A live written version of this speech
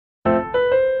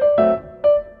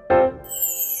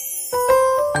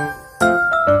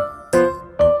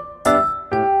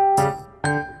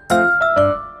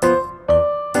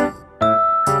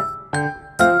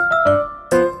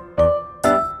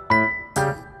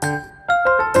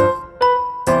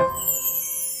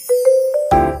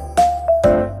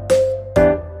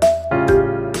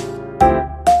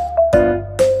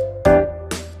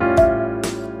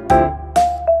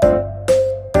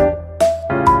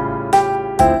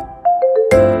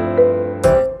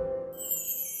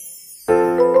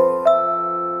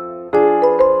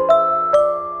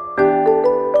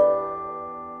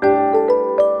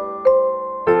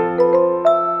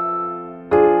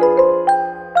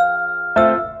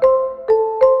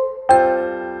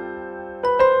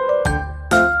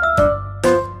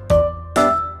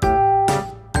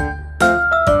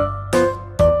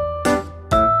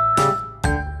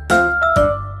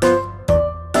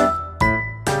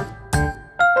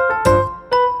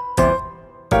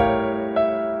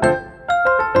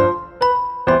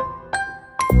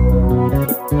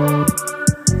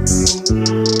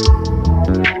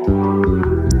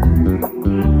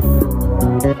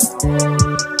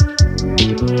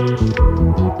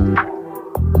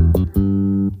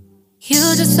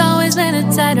You just always been a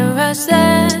tighter rush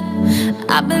that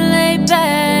I've been laid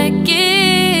back,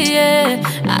 yeah.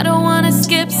 I don't wanna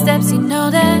skip steps, you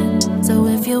know that. So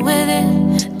if you're with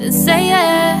it, then say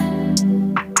yeah.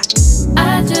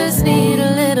 I just need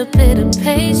a little bit of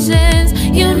patience.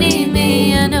 You need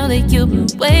me, I know that you've been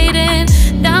waiting.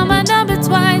 Down my number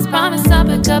twice, promise I'll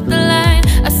pick up the line.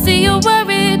 I see you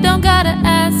worried, don't gotta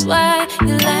ask why.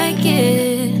 You like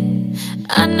it,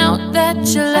 I know that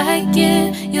you like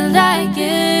it. You like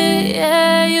it,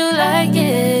 yeah, you like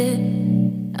it.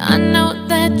 I know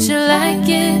that you like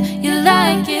it, you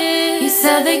like it. You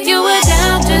said that you were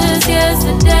down just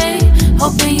yesterday,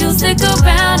 hoping you'll stick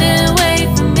around and wait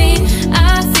for me.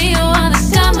 I see you wanna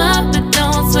come up, but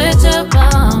don't switch up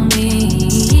on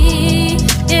me,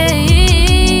 yeah.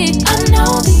 I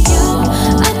know that you,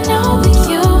 I know that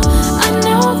you, I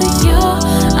know that you,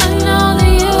 I know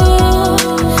that you.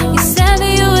 You said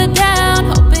that you were down,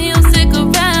 hoping you'll stick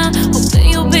around, hoping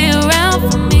you'll be around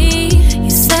for me. You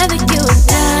said that you were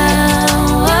down,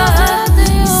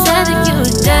 you said that you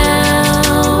were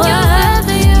down,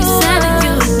 you said that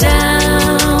you were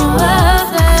down,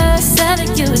 you said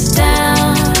that you were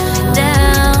down,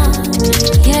 down.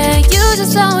 Yeah, you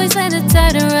just always been a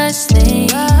tight to rush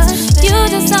things. You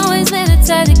just always been a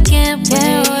tight that can't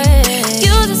wait.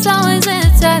 You just always been a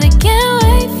tight that can't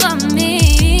wait for me.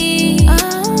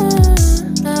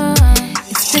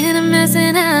 It's been a mess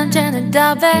and I'm trying to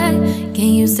dial back.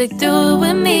 Can you stick through it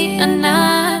with me or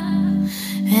not?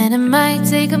 And it might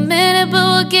take a minute, but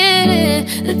we'll get it.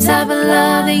 The type of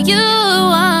love that you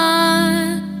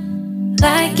want,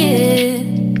 like it.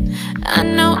 I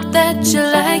know that you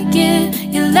like it,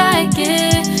 you like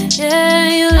it, yeah,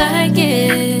 you like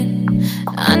it.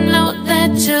 I know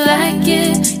that you like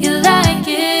it, you like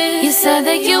it. You said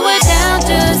that you were down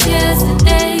just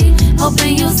yesterday,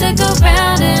 hoping you'll stick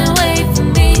around and wait for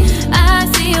me. I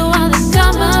see you wanna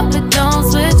come up, but don't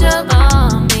switch up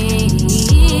on me,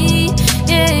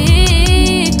 yeah.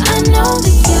 I know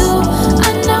that you,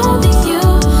 I know that you,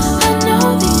 I know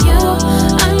that you,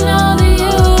 I know that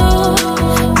you.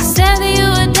 You said that you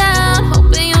were down,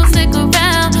 hoping you'll stick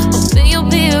around, hoping you'll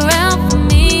be around for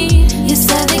me. You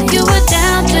said that you were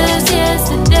down just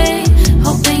yesterday,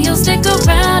 hoping you'll stick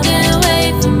around and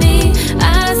wait for me.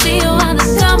 I see you wanna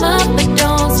come up, but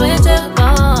don't switch up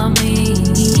on me,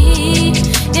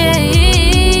 yeah.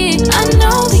 I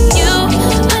know that you,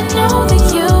 I know that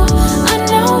you, I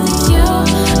know that you,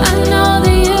 I know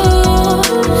that you.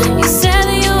 You said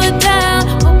that you were down,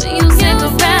 hoping you'll stick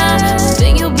around,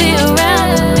 hoping you'll be around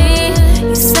with me.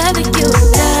 You said that you were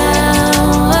down,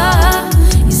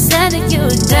 you said that you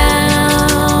were down,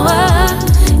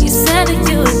 you said that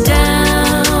you were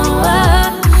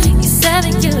down, you said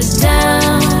that you were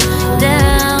down,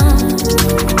 down.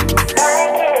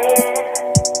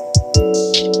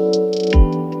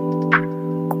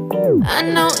 I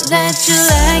know that you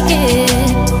like